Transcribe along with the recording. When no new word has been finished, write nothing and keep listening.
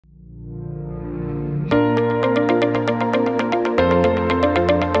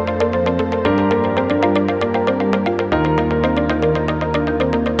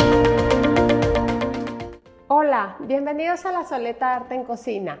Bienvenidos a la Soleta Arte en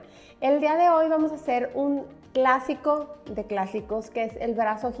Cocina. El día de hoy vamos a hacer un clásico de clásicos que es el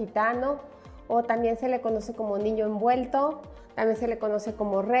brazo gitano, o también se le conoce como niño envuelto, también se le conoce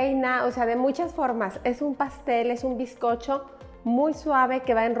como reina, o sea, de muchas formas. Es un pastel, es un bizcocho muy suave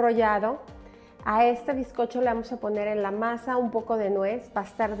que va enrollado. A este bizcocho le vamos a poner en la masa un poco de nuez, va a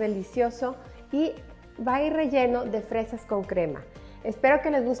estar delicioso y va a ir relleno de fresas con crema. Espero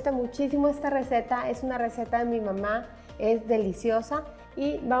que les guste muchísimo esta receta, es una receta de mi mamá, es deliciosa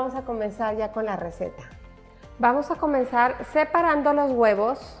y vamos a comenzar ya con la receta. Vamos a comenzar separando los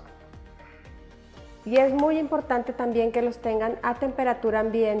huevos y es muy importante también que los tengan a temperatura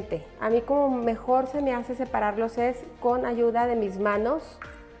ambiente. A mí como mejor se me hace separarlos es con ayuda de mis manos,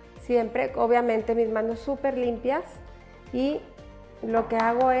 siempre obviamente mis manos súper limpias, y lo que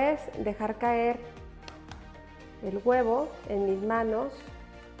hago es dejar caer el huevo en mis manos,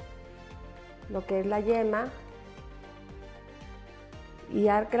 lo que es la yema, y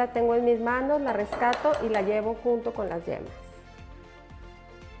ya que la tengo en mis manos la rescato y la llevo junto con las yemas.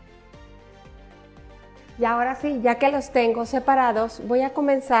 Y ahora sí, ya que los tengo separados, voy a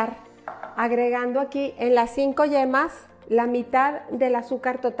comenzar agregando aquí en las 5 yemas la mitad del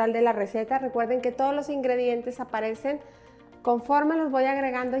azúcar total de la receta. Recuerden que todos los ingredientes aparecen conforme los voy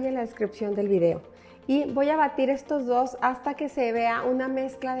agregando y en la descripción del video. Y voy a batir estos dos hasta que se vea una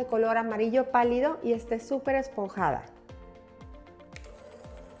mezcla de color amarillo pálido y esté súper esponjada.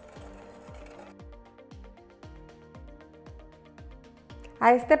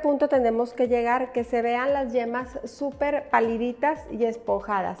 A este punto tenemos que llegar, que se vean las yemas súper paliditas y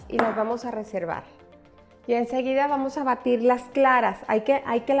esponjadas, y las vamos a reservar. Y enseguida vamos a batir las claras. Hay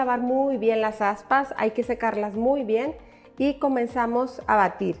que lavar muy bien las aspas, hay que secarlas muy bien y comenzamos a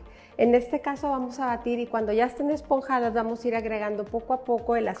batir. En este caso vamos a batir y cuando ya estén esponjadas vamos a ir agregando poco a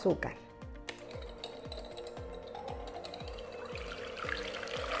poco el azúcar.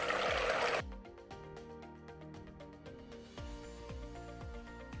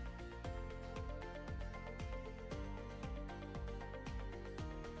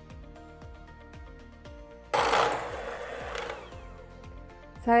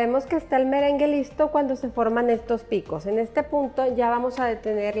 Sabemos que está el merengue listo cuando se forman estos picos. En este punto ya vamos a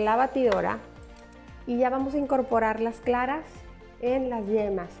detener la batidora y ya vamos a incorporar las claras en las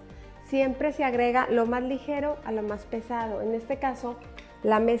yemas. Siempre se agrega lo más ligero a lo más pesado. En este caso,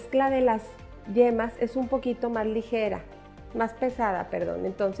 la mezcla de las yemas es un poquito más ligera, más pesada, perdón.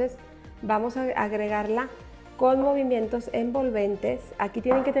 Entonces vamos a agregarla con movimientos envolventes. Aquí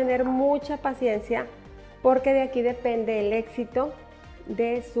tienen que tener mucha paciencia porque de aquí depende el éxito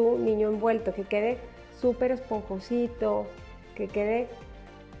de su niño envuelto, que quede súper esponjosito, que quede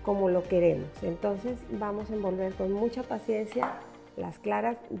como lo queremos. Entonces vamos a envolver con mucha paciencia las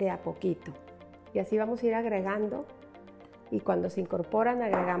claras de a poquito y así vamos a ir agregando, y cuando se incorporan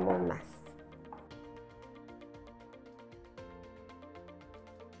agregamos más.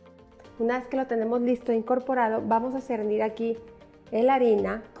 Una vez que lo tenemos listo e incorporado, vamos a cernir aquí la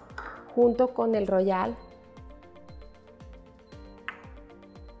harina junto con el royal.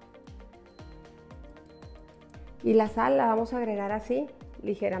 Y la sal la vamos a agregar así,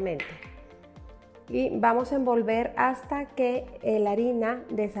 ligeramente. Y vamos a envolver hasta que la harina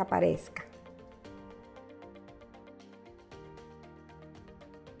desaparezca.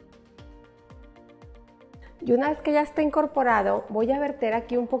 Y una vez que ya está incorporado, voy a verter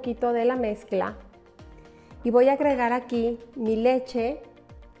aquí un poquito de la mezcla y voy a agregar aquí mi leche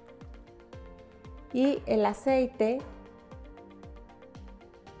y el aceite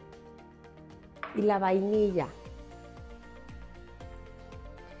y la vainilla.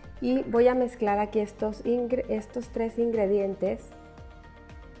 Y voy a mezclar aquí estos 3 ingredientes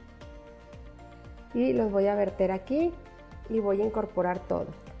y los voy a verter aquí y voy a incorporar todo.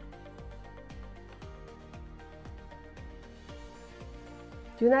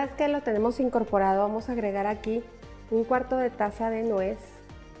 Y una vez que lo tenemos incorporado, vamos a agregar aquí un cuarto de taza de nuez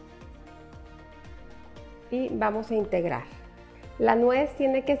y vamos a integrar. La nuez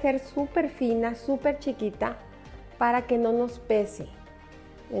tiene que ser súper fina, súper chiquita, para que no nos pese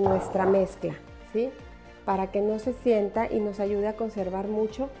en nuestra mezcla, ¿sí? Para que no se sienta y nos ayude a conservar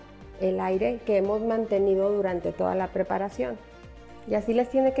mucho el aire que hemos mantenido durante toda la preparación. Y así les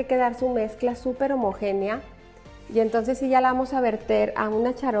tiene que quedar su mezcla súper homogénea. Y entonces sí, ya la vamos a verter a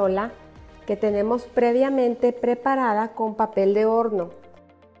una charola que tenemos previamente preparada con papel de horno.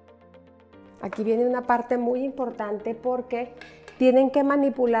 Aquí viene una parte muy importante porque tienen que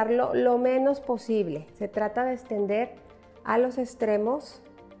manipularlo lo menos posible. Se trata de extender a los extremos,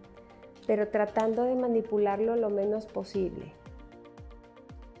 pero tratando de manipularlo lo menos posible.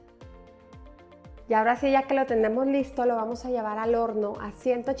 Y ahora sí, ya que lo tenemos listo, lo vamos a llevar al horno a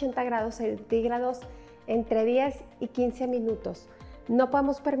 180 grados centígrados entre 10 y 15 minutos. No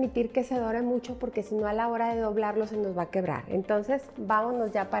podemos permitir que se dore mucho porque si no a la hora de doblarlo se nos va a quebrar. Entonces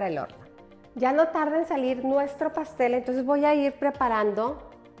vámonos ya para el horno. Ya no tarda en salir nuestro pastel, entonces voy a ir preparando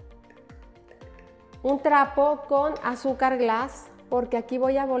un trapo con azúcar glass porque aquí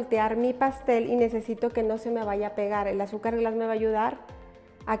voy a voltear mi pastel y necesito que no se me vaya a pegar. El azúcar glass me va a ayudar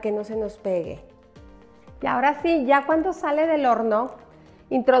a que no se nos pegue. Y ahora sí, ya cuando sale del horno,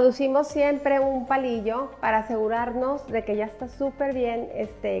 introducimos siempre un palillo para asegurarnos de que ya está súper bien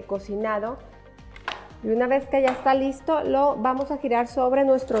cocinado. Y una vez que ya está listo, lo vamos a girar sobre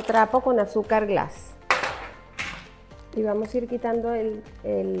nuestro trapo con azúcar glass. Y vamos a ir quitando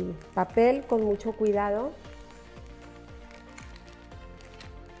el papel con mucho cuidado.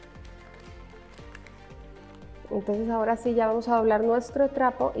 Entonces ahora sí ya vamos a doblar nuestro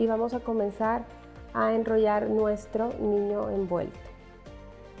trapo y vamos a comenzar a enrollar nuestro niño envuelto.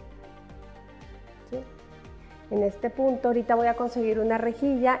 ¿Sí? En este punto ahorita voy a conseguir una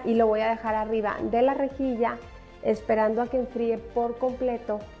rejilla y lo voy a dejar arriba de la rejilla esperando a que enfríe por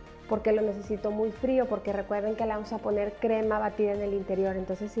completo porque lo necesito muy frío, porque recuerden que le vamos a poner crema batida en el interior,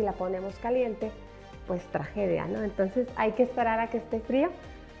 entonces si la ponemos caliente pues tragedia, ¿no? Entonces hay que esperar a que esté frío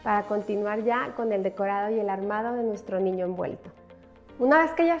para continuar ya con el decorado y el armado de nuestro niño envuelto. Una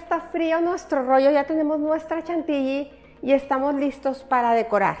vez que ya está frío nuestro rollo, ya tenemos nuestra chantilly y estamos listos para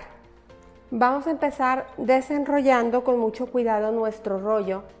decorar. Vamos a empezar desenrollando con mucho cuidado nuestro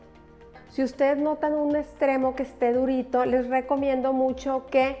rollo. Si ustedes notan un extremo que esté durito, les recomiendo mucho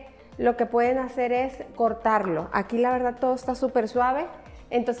que lo que pueden hacer es cortarlo. Aquí la verdad todo está súper suave,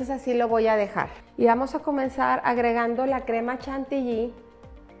 entonces así lo voy a dejar. Y vamos a comenzar agregando la crema chantilly.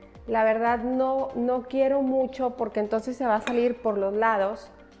 La verdad no quiero mucho porque entonces se va a salir por los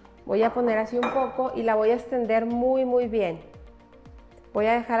lados. Voy a poner así un poco y la voy a extender muy bien. Voy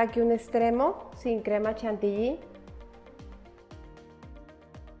a dejar aquí un extremo sin crema chantilly.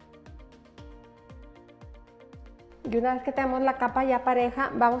 Y una vez que tenemos la capa ya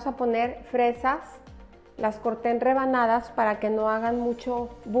pareja, vamos a poner fresas. Las corté en rebanadas para que no hagan mucho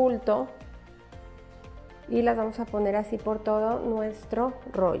bulto. Y las vamos a poner así por todo nuestro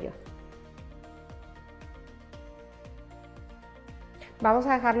rollo. Vamos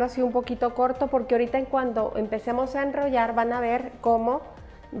a dejarlo así un poquito corto porque ahorita en cuando empecemos a enrollar van a ver cómo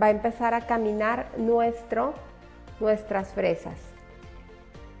va a empezar a caminar nuestras fresas.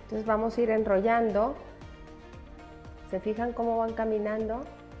 Entonces vamos a ir enrollando. ¿Se fijan cómo van caminando?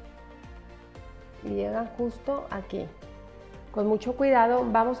 Y llegan justo aquí. Con mucho cuidado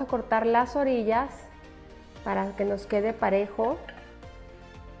vamos a cortar las orillas para que nos quede parejo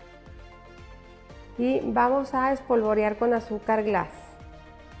y vamos a espolvorear con azúcar glass.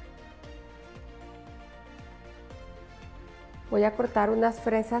 Voy a cortar unas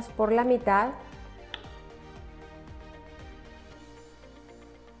fresas por la mitad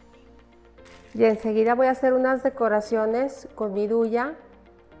y enseguida voy a hacer unas decoraciones con mi duya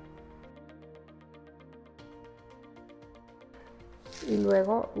y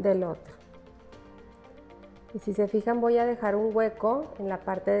luego del otro. Y si se fijan voy a dejar un hueco en la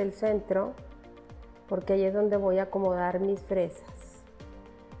parte del centro porque ahí es donde voy a acomodar mis fresas.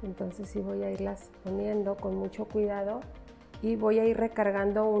 Entonces sí voy a irlas poniendo con mucho cuidado y voy a ir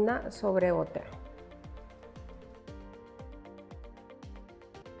recargando una sobre otra.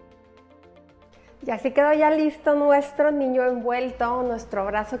 Y así quedó ya listo nuestro niño envuelto, nuestro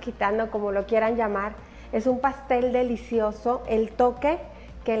brazo gitano, como lo quieran llamar. Es un pastel delicioso, el toque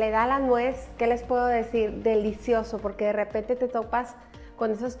que le da la nuez, ¿qué les puedo decir? Delicioso, porque de repente te topas con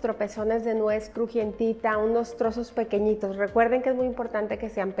esos tropezones de nuez crujientita, unos trozos pequeñitos. Recuerden que es muy importante que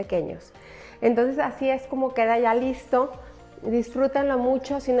sean pequeños. Entonces así es como queda ya listo. Disfrútenlo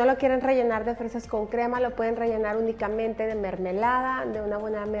mucho. Si no lo quieren rellenar de fresas con crema, lo pueden rellenar únicamente de mermelada, de una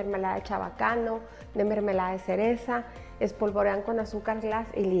buena mermelada de chabacano, de mermelada de cereza. Espolvorean con azúcar glass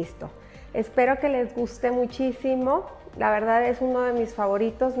y listo. Espero que les guste muchísimo. La verdad es uno de mis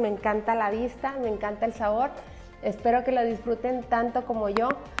favoritos. Me encanta la vista, me encanta el sabor. Espero que lo disfruten tanto como yo.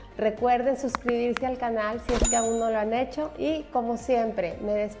 Recuerden suscribirse al canal si es que aún no lo han hecho. Y como siempre,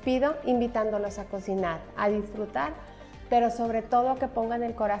 me despido invitándolos a cocinar, a disfrutar, pero sobre todo que pongan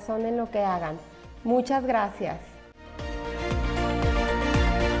el corazón en lo que hagan. Muchas gracias.